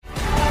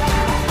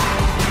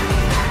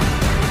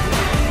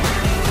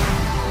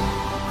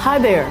Hi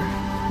there.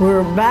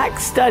 We're back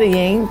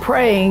studying,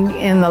 praying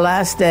in the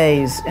last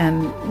days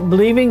and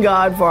believing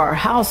God for our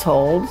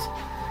households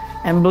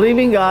and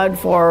believing God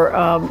for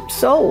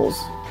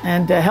souls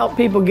and to help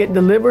people get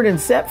delivered and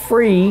set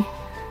free.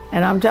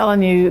 And I'm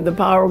telling you, the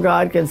power of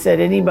God can set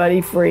anybody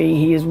free.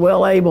 He is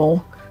well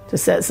able to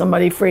set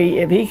somebody free.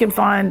 If he can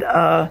find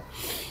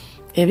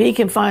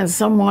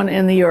someone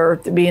in the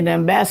earth to be an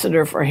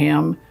ambassador for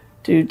him,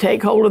 to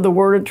take hold of the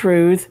word of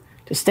truth,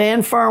 to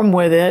stand firm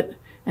with it,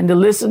 and to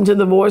listen to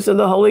the voice of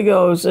the Holy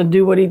Ghost and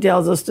do what he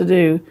tells us to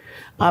do.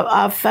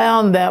 I've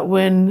found that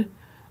when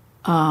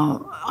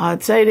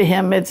I'd say to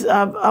him,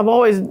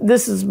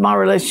 this is my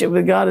relationship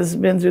with God has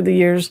been through the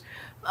years,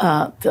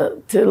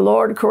 to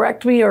Lord,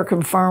 correct me or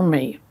confirm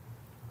me.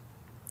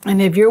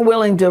 And if you're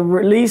willing to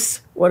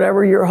release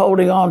whatever you're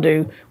holding on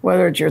to,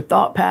 whether it's your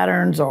thought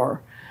patterns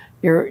or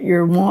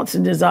your wants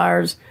and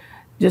desires,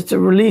 just to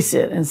release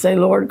it and say,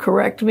 Lord,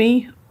 correct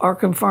me or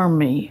confirm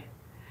me.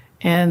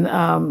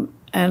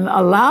 And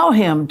allow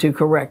him to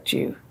correct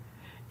you.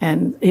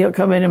 And he'll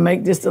come in and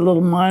make just a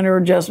little minor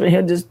adjustment.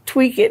 He'll just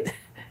tweak it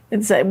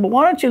and say, well,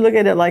 why don't you look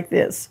at it like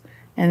this?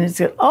 And it's,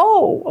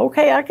 oh,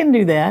 okay, I can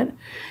do that.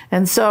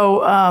 And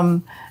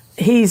so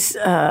he's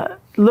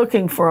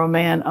looking for a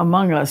man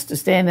among us to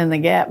stand in the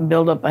gap and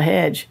build up a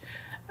hedge.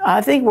 I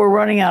think we're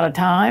running out of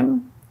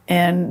time.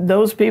 And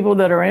those people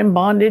that are in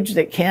bondage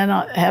that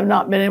have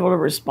not been able to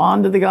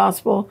respond to the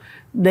gospel,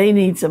 they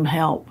need some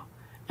help.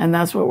 And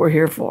that's what we're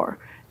here for.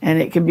 And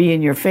it could be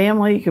in your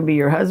family, it could be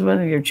your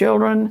husband and your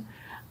children.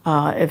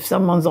 If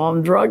someone's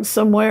on drugs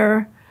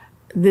somewhere,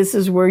 this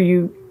is where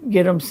you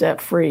get them set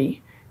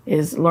free,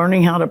 is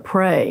learning how to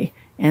pray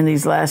in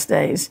these last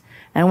days.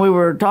 And we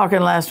were talking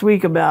last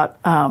week about,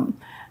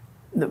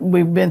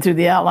 we've been through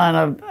the outline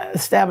of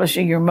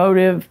establishing your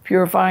motive,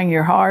 purifying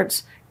your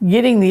hearts,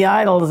 getting the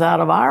idols out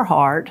of our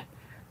heart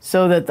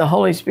so that the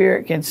Holy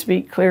Spirit can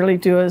speak clearly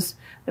to us,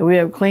 that we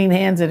have clean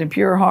hands and a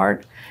pure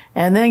heart.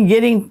 And then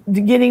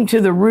getting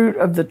to the root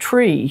of the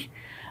tree,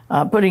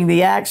 putting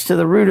the axe to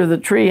the root of the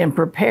tree and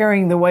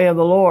preparing the way of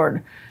the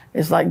Lord.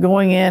 It's like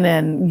going in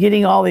and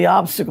getting all the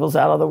obstacles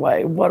out of the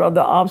way. What are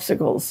the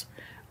obstacles,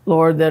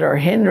 Lord, that are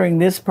hindering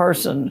this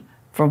person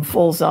from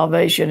full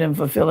salvation and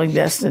fulfilling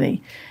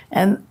destiny?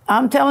 And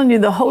I'm telling you,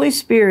 the Holy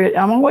Spirit,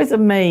 I'm always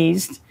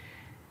amazed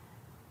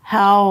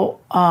how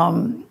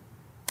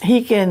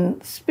he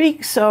can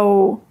speak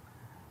so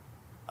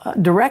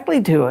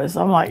directly to us.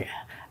 I'm like,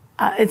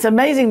 it's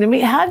amazing to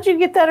me. How did you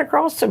get that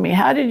across to me?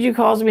 How did you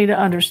cause me to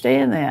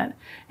understand that?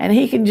 And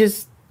he can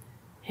just,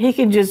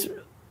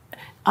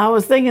 I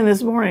was thinking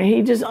this morning,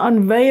 he just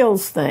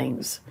unveils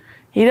things.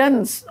 He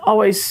doesn't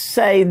always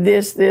say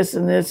this, this,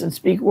 and this and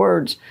speak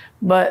words,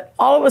 but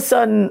all of a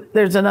sudden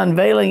there's an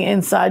unveiling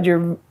inside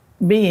your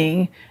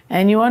being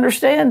and you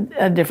understand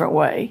a different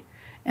way.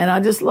 And I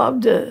just love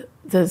to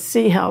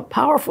see how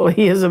powerful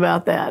he is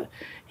about that.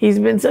 He's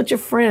been such a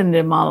friend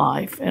in my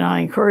life, and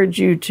I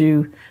encourage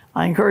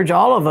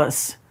all of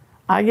us.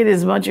 I get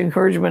as much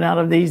encouragement out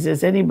of these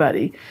as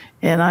anybody,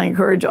 and I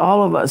encourage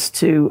all of us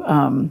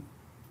to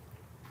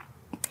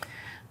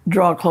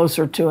draw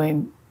closer to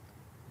him.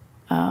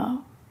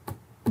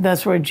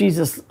 That's where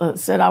Jesus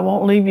said, I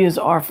won't leave you as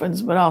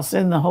orphans, but I'll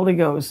send the Holy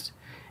Ghost.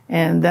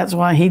 And that's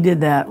why he did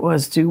that,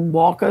 was to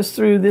walk us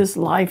through this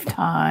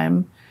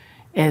lifetime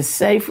as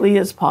safely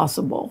as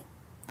possible.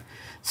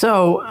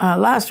 So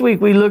last week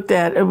we looked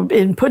at,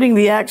 in putting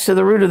the axe to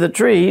the root of the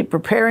tree,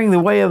 preparing the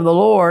way of the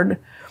Lord,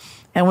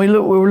 and we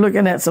were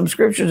looking at some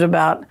scriptures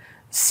about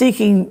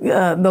seeking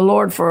the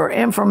Lord for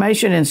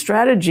information and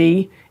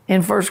strategy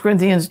in 1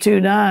 Corinthians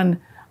 2:9.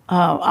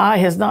 Eye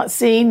has not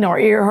seen nor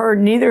ear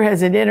heard, neither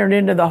has it entered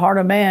into the heart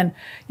of man.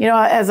 You know,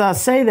 as I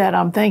say that,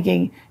 I'm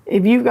thinking,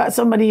 if you've got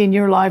somebody in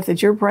your life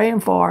that you're praying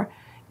for,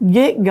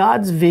 get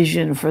God's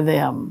vision for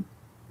them.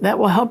 That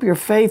will help your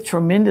faith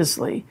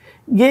tremendously.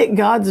 Get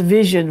God's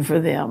vision for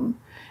them.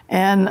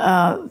 And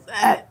eye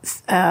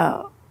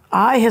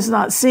has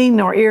not seen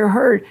nor ear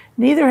heard,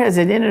 neither has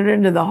it entered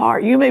into the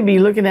heart. You may be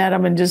looking at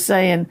them and just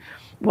saying,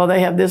 well, they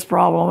have this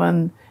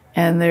problem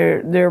and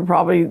they're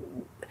probably,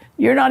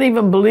 you're not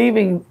even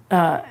believing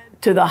to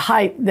the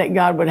height that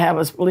God would have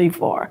us believe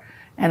for.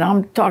 And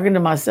I'm talking to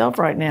myself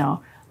right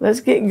now. Let's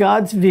get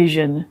God's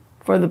vision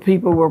for the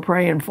people we're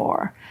praying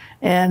for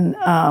and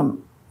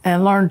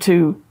learn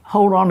to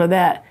hold on to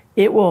that.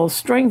 It will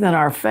strengthen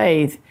our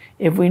faith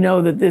if we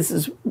know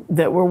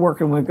that we're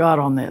working with God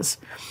on this.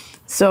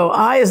 So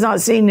eye has not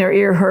seen nor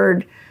ear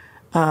heard,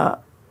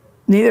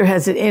 neither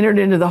has it entered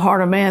into the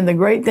heart of man the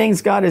great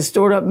things God has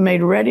stored up and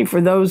made ready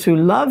for those who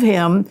love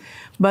him,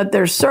 but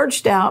they're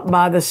searched out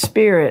by the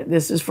Spirit.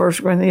 This is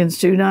 1 Corinthians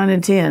 2:9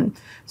 and 10.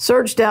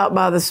 Searched out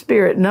by the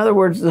Spirit. In other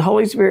words, the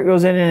Holy Spirit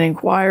goes in and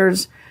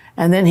inquires,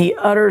 and then he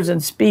utters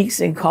and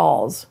speaks and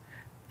calls.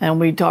 And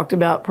we talked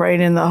about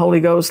praying in the Holy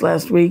Ghost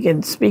last week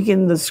and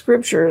speaking the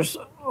scriptures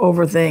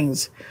over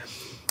things.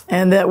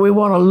 And that we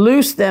want to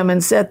loose them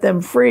and set them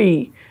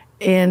free.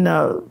 In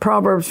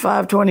Proverbs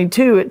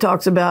 5:22, it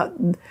talks about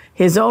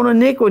his own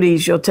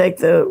iniquities shall take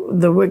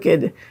the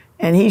wicked,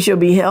 and he shall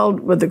be held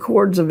with the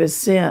cords of his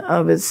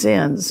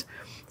sins.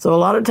 So a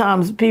lot of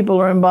times people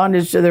are in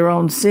bondage to their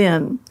own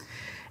sin.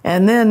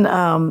 And then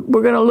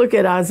we're going to look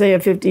at Isaiah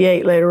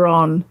 58 later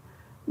on,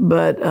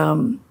 but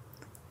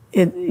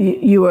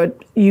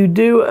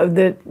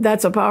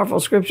that's a powerful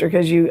scripture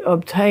because you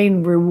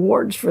obtain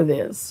rewards for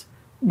this.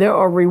 There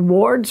are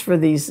rewards for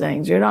these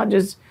things. You're not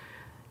just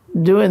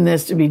doing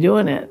this to be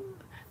doing it.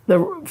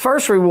 The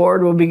first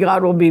reward will be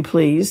God will be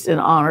pleased and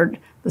honored.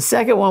 The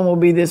second one will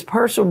be this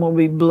person will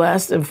be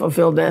blessed and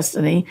fulfill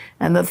destiny.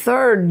 And the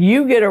third,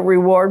 you get a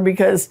reward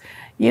because,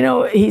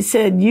 he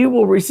said, you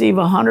will receive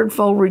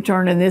 100-fold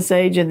return in this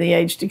age and the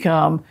age to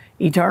come,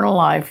 eternal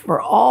life,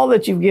 for all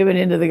that you've given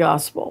into the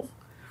gospel.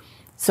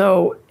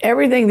 So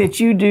everything that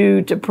you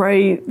do to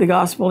pray the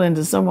gospel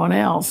into someone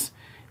else,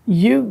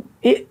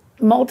 it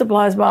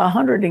multiplies by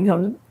 100 and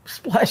comes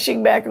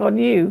splashing back on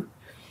you.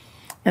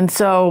 And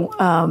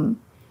so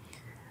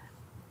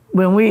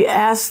when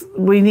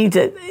we need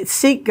to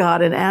seek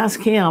God and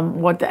ask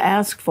him what to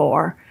ask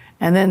for,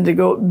 and then to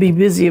go be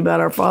busy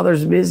about our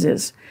Father's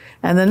business.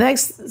 And the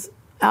next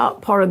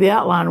part of the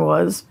outline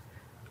was,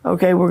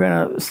 okay, we're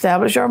going to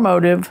establish our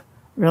motive.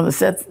 We're going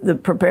to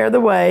prepare the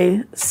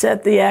way,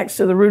 set the axe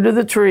to the root of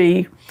the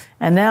tree,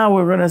 and now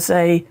we're going to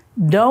say,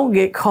 don't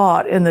get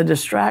caught in the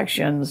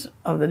distractions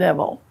of the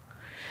devil.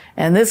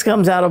 And this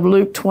comes out of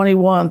Luke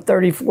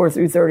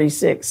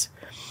 21:34-36.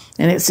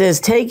 And it says,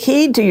 take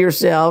heed to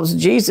yourselves.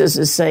 Jesus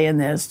is saying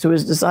this to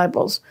his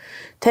disciples.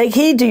 Take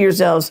heed to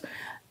yourselves.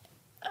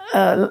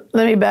 Let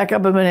me back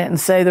up a minute and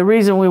say the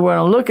reason we want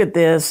to look at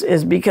this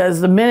is because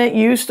the minute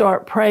you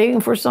start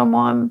praying for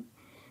someone,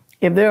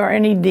 if there are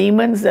any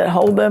demons that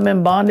hold them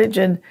in bondage,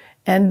 and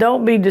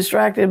don't be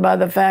distracted by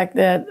the fact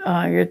that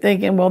you're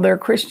thinking, well, they're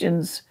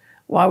Christians.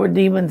 Why would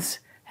demons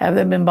have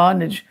them in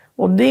bondage?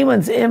 Well,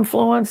 demons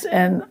influence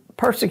and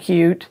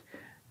persecute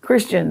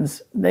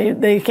Christians.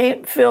 They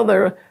can't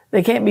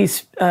they can't be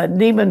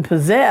demon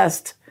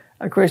possessed.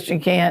 A Christian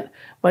can't,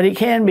 but he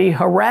can be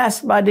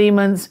harassed by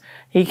demons.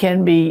 He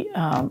can be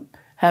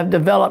have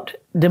developed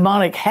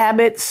demonic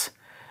habits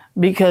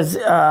because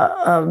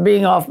of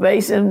being off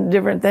base in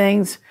different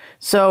things.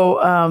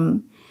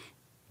 So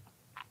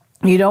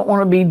you don't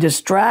want to be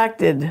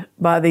distracted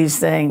by these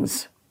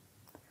things.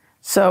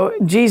 So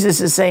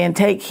Jesus is saying,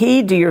 take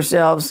heed to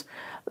yourselves,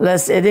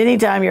 lest at any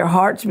time your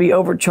hearts be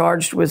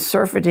overcharged with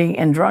surfeiting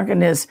and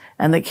drunkenness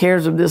and the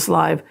cares of this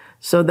life,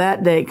 so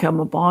that day come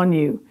upon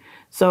you.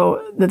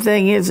 So the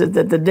thing is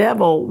that the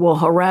devil will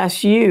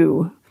harass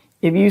you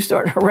if you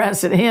start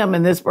harassing him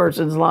in this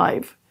person's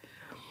life.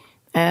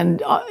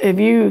 And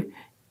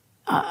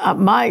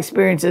my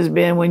experience has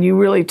been when you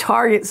really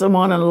target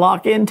someone and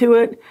lock into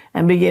it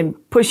and begin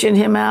pushing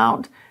him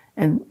out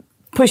and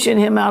pushing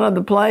him out of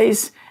the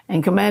place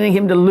and commanding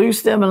him to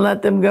loose them and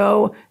let them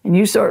go, and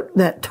you start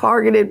that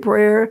targeted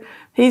prayer,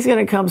 he's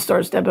going to come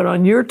start stepping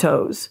on your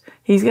toes.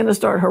 He's going to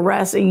start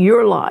harassing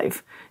your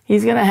life.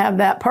 He's going to have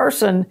that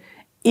person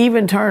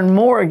even turn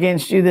more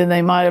against you than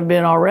they might have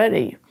been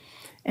already.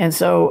 And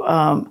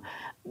so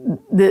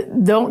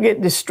don't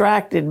get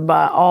distracted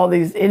by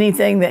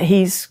anything that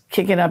he's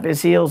kicking up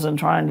his heels and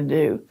trying to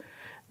do.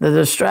 The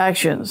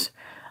distractions,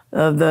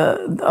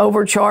 the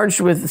overcharged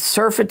with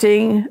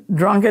surfeiting,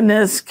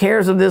 drunkenness,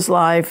 cares of this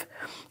life,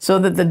 so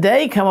that the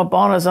day come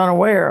upon us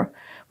unaware.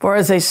 For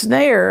as a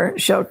snare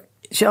shall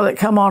it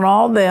come on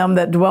all them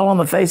that dwell on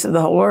the face of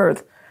the whole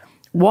earth.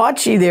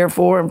 Watch ye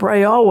therefore and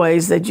pray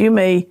always that you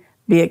may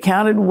be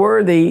accounted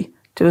worthy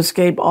to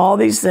escape all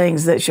these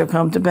things that shall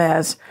come to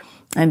pass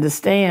and to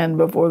stand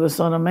before the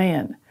Son of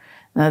Man.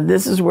 Now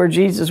this is where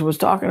Jesus was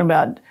talking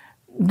about,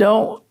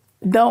 don't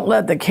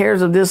let the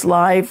cares of this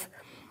life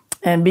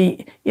and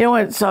be,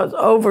 when it's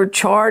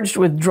overcharged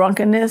with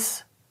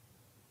drunkenness.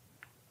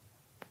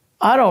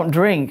 I don't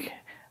drink,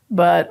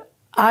 but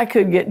I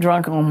could get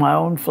drunk on my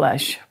own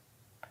flesh.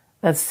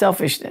 That's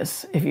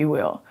selfishness, if you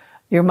will.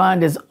 Your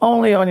mind is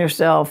only on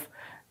yourself,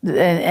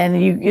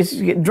 and you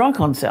get drunk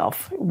on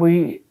self.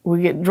 We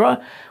get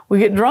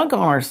drunk on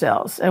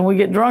ourselves, and we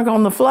get drunk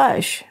on the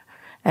flesh.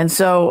 And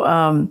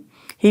so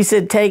he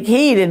said, take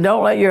heed and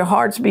don't let your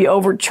hearts be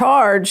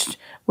overcharged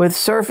with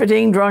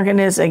surfeiting,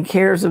 drunkenness, and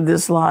cares of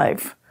this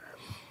life.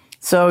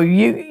 So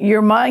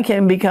your mind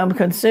can become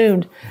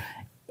consumed.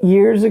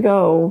 Years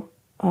ago,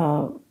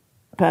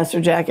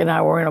 Pastor Jack and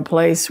I were in a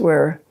place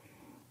where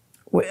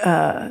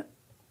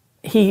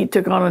he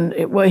took on,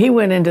 he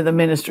went into the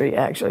ministry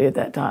actually at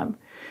that time.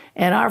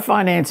 And our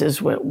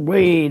finances went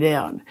way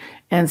down.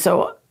 And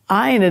so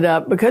I ended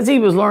up, because he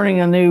was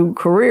learning a new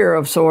career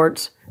of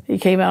sorts, he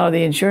came out of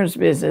the insurance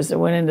business and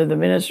went into the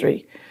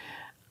ministry.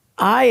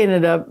 I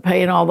ended up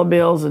paying all the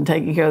bills and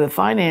taking care of the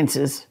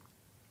finances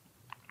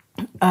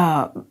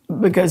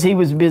because he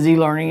was busy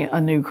learning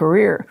a new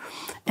career.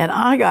 And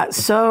I got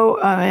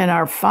and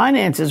our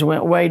finances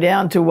went way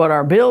down to what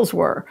our bills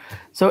were.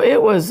 So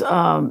it was,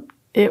 I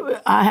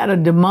had a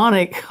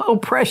demonic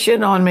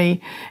oppression on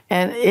me,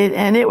 and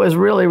it was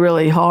really,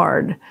 really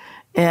hard.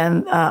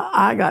 And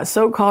I got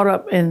so caught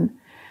up in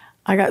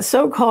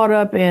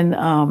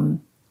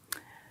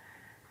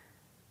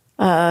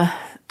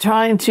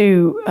trying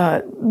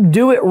to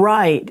do it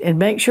right and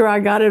make sure I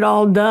got it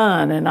all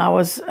done. And I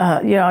was,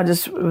 I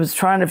just was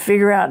trying to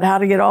figure out how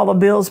to get all the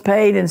bills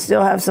paid and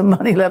still have some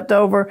money left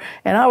over.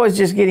 And I was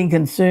just getting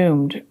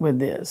consumed with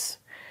this.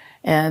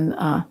 And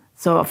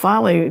so I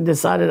finally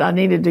decided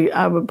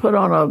I would put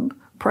on a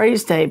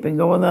praise tape and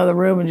go in the other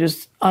room and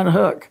just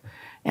unhook.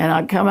 And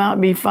I'd come out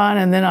and be fine.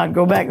 And then I'd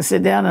go back and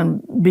sit down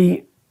and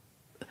be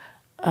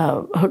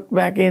hooked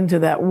back into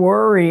that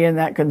worry and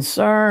that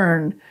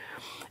concern.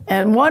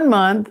 And one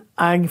month,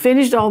 I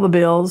finished all the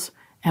bills,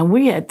 and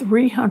we had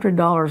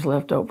 $300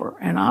 left over.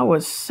 And I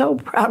was so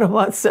proud of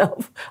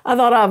myself. I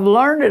thought, I've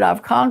learned it.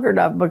 I've conquered.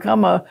 I've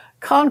become a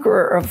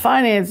conqueror of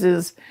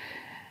finances.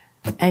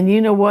 And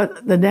you know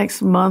what? The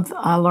next month,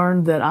 I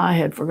learned that I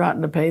had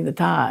forgotten to pay the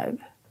tithe.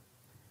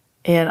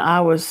 And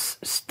I was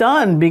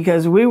stunned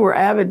because we were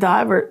avid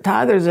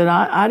tithers, and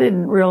I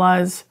didn't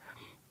realize,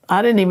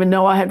 I didn't even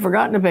know I had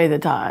forgotten to pay the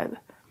tithe.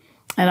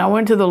 And I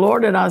went to the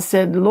Lord, and I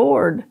said,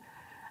 Lord,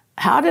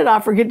 how did I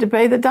forget to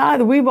pay the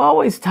tithe? We've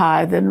always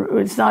tithed, and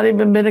it's not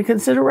even been a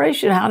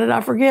consideration. How did I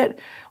forget?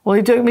 Well,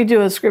 he took me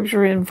to a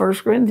scripture in 1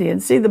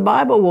 Corinthians. See, the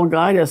Bible will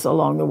guide us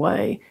along the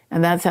way,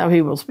 and that's how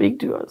he will speak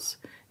to us.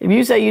 If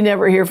you say you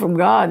never hear from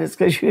God, it's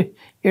because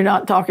you're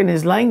not talking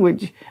his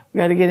language. We've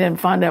got to get in and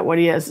find out what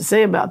he has to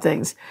say about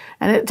things.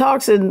 And it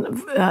talks in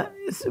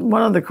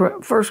one of the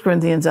 1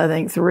 Corinthians, I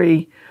think,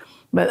 3,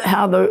 but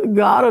how the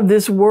God of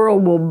this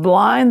world will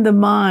blind the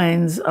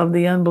minds of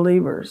the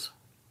unbelievers.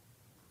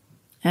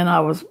 And I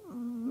was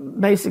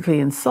basically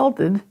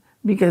insulted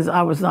because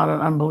I was not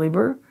an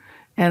unbeliever.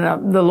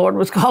 And the Lord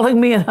was calling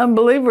me an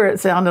unbeliever, it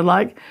sounded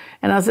like.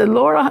 And I said,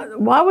 Lord,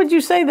 why would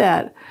you say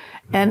that?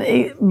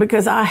 And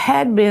because I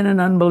had been an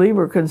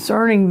unbeliever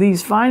concerning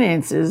these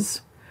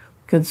finances,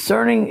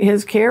 concerning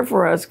his care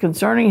for us,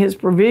 concerning his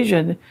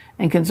provision,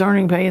 and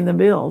concerning paying the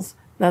bills.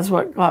 That's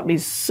what got me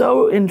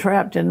so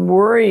entrapped in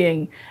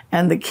worrying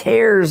and the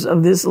cares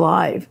of this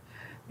life.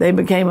 They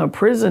became a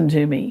prison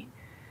to me.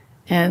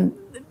 And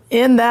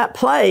in that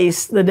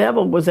place, the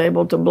devil was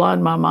able to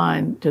blind my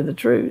mind to the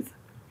truth.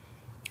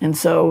 And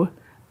so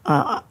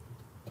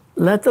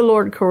let the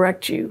Lord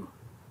correct you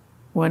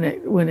when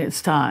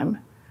it's time.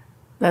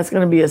 That's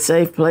going to be a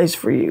safe place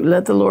for you.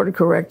 Let the Lord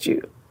correct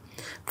you.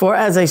 For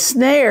as a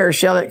snare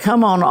shall it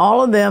come on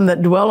all of them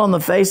that dwell on the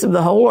face of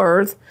the whole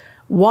earth.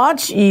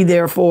 Watch ye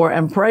therefore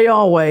and pray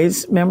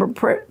always. Remember,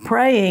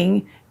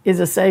 praying is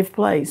a safe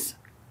place.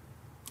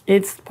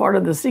 It's part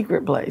of the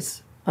secret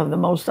place of the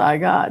Most High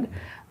God.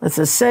 It's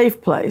a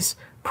safe place.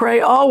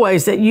 Pray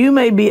always that you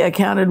may be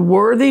accounted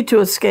worthy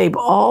to escape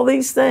all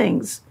these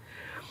things.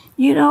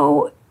 You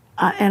know,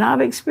 and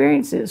I've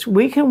experienced this.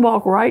 We can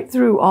walk right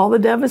through all the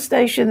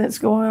devastation that's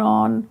going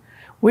on.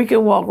 We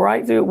can walk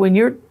right through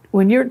it.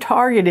 When you're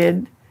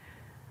targeted,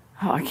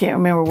 I can't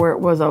remember where it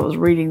was I was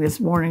reading this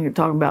morning. You're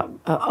talking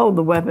about,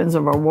 the weapons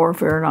of our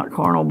warfare are not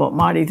carnal, but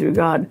mighty through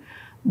God.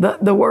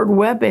 The word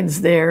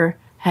weapons there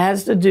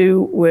has to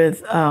do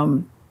with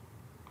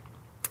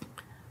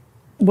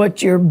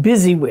what you're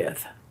busy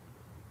with.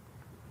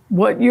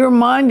 What your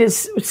mind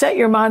is, set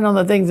your mind on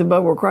the things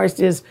above where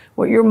Christ is.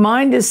 What your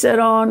mind is set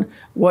on,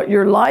 what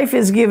your life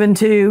is given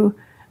to,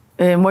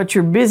 and what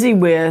you're busy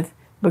with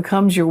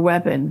becomes your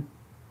weapon.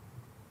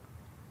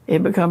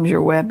 It becomes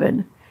your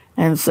weapon.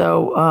 And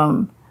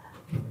so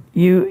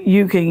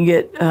you can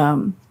get,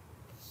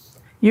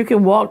 you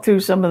can walk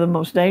through some of the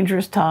most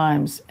dangerous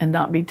times and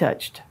not be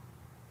touched.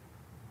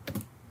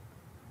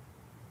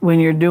 When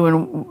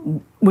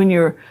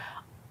you're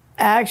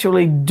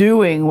actually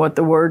doing what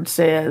the word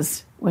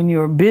says, when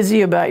you're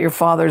busy about your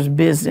Father's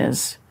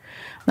business.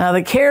 Now,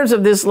 the cares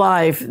of this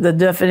life, the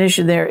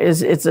definition there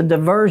is it's a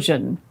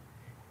diversion.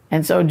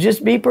 And so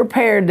just be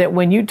prepared that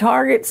when you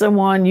target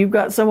someone, you've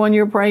got someone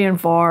you're praying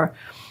for,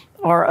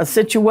 or a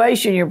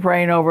situation you're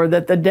praying over,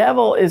 that the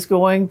devil is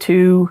going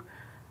to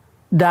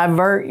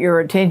divert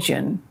your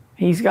attention.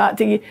 He's got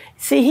to,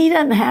 see, he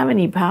doesn't have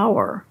any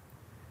power.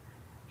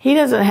 He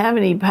doesn't have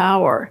any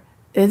power.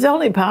 His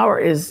only power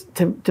is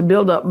to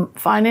build up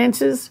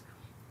finances,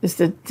 is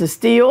to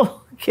steal,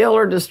 kill,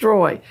 or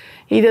destroy.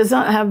 He does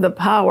not have the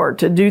power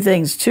to do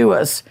things to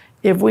us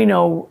if we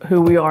know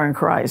who we are in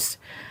Christ.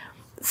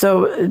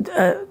 So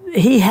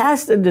he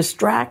has to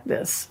distract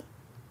us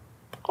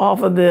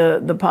off of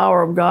the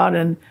power of God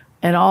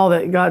and all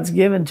that God's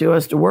given to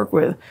us to work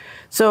with.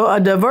 So a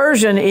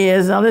diversion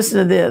is, now listen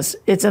to this,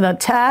 it's an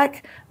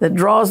attack that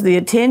draws the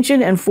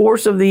attention and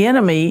force of the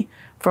enemy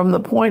from the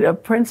point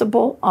of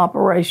principal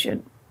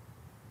operation.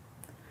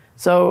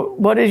 So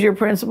what is your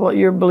principle?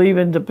 You're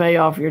believing to pay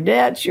off your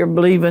debts. You're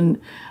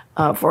believing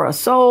for a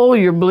soul.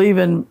 You're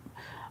believing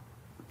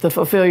to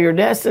fulfill your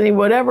destiny,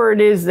 whatever it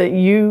is that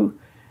you,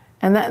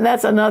 and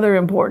that's another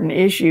important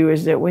issue,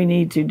 is that we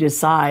need to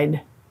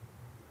decide.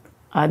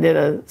 I did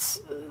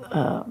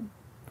a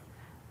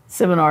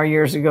seminar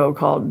years ago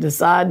called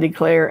Decide,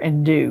 Declare,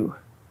 and Do.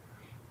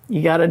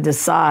 You got to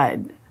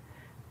decide.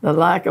 The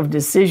lack of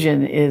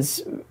decision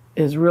is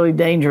really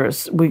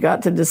dangerous. We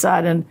got to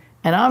decide, and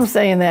I'm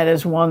saying that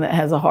as one that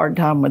has a hard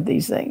time with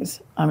these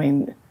things. I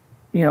mean,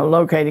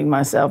 locating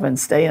myself and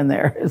staying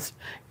there is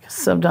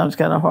sometimes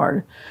kind of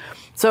hard.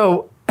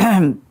 So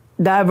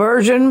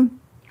diversion,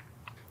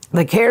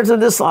 the cares of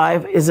this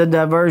life is a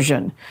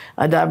diversion.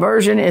 A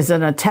diversion is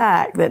an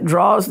attack that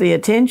draws the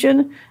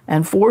attention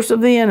and force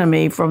of the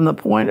enemy from the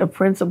point of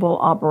principal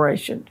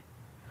operation.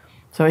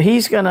 So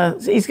he's got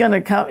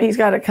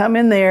to come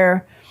in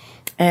there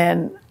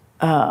and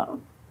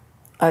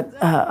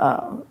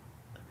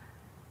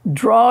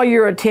draw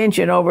your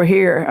attention over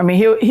here. I mean,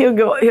 he'll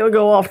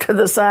go off to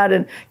the side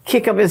and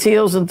kick up his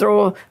heels and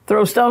throw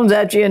stones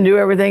at you and do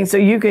everything so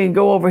you can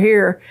go over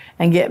here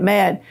and get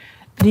mad.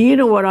 Do you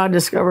know what I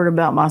discovered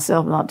about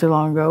myself not too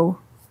long ago?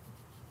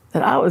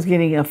 That I was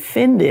getting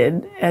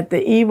offended at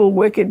the evil,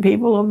 wicked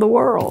people of the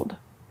world.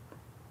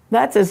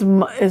 That's as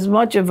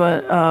much of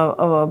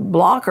a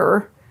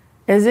blocker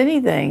as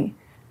anything.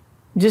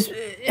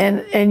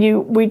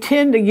 We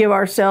tend to give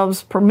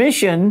ourselves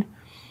permission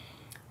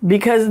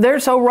because they're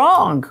so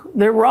wrong.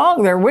 They're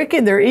wrong. They're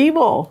wicked. They're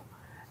evil,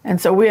 and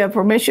so we have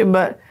permission.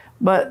 But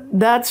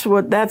that's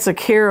a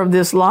care of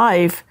this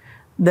life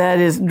that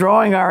is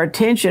drawing our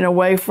attention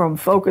away from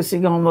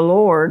focusing on the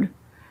Lord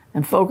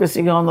and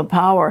focusing on the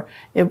power.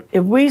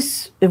 If we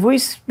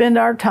spend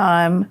our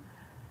time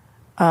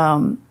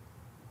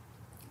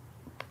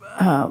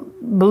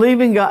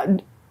believing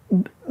God,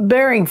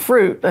 bearing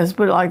fruit, let's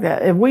put it like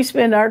that. If we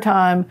spend our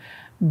time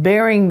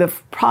bearing the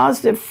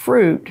positive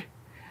fruit,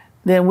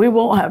 then we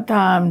won't have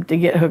time to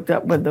get hooked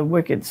up with the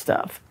wicked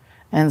stuff.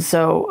 And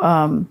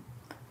so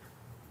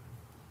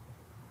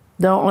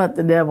don't let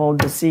the devil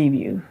deceive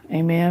you.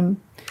 Amen.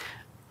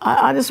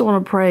 I just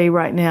want to pray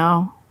right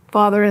now.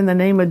 Father, in the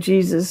name of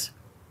Jesus,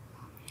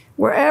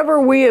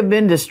 wherever we have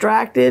been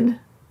distracted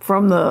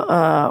from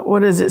the,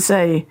 what does it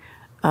say?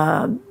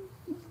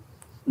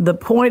 The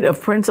point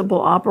of principal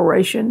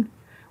operation.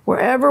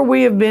 Wherever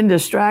we have been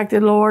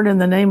distracted, Lord, in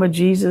the name of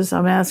Jesus,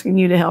 I'm asking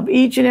you to help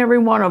each and every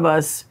one of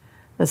us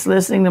that's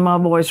listening to my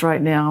voice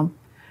right now.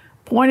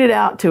 Point it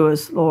out to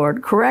us,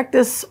 Lord. Correct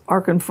us or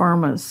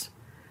confirm us.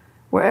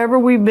 Wherever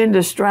we've been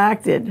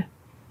distracted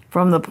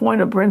from the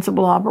point of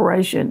principal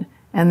operation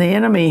and the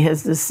enemy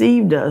has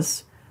deceived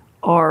us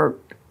or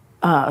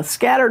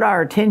scattered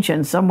our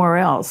attention somewhere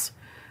else,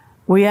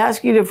 we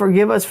ask you to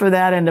forgive us for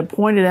that and to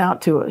point it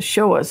out to us,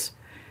 show us.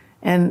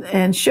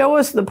 And show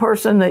us the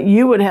person that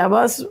you would have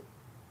us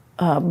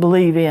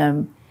believe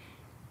in,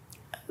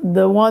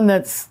 the one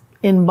that's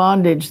in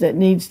bondage, that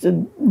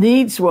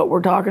needs what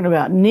we're talking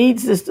about,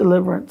 needs this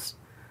deliverance,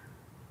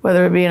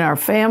 whether it be in our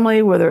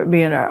family, whether it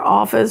be in our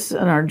office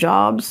and our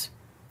jobs,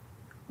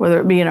 whether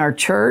it be in our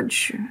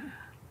church,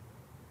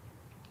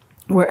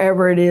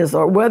 wherever it is,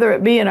 or whether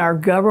it be in our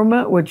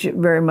government, which it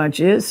very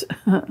much is.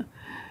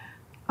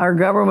 Our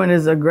government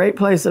is a great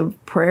place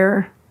of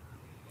prayer.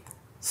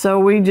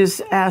 So we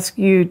just ask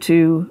you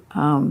to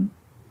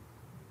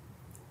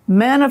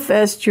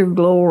manifest your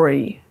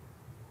glory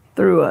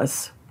through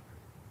us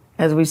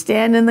as we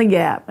stand in the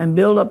gap and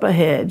build up a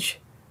hedge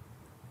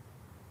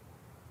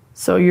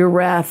so your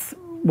wrath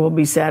will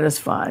be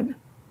satisfied.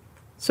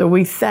 So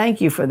we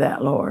thank you for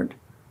that, Lord.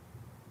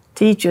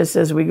 Teach us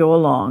as we go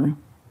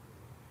along.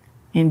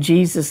 In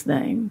Jesus'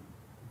 name,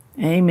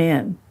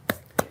 amen.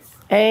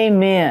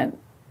 Amen.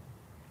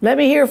 Let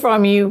me hear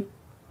from you,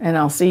 and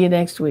I'll see you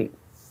next week.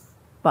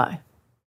 Bye.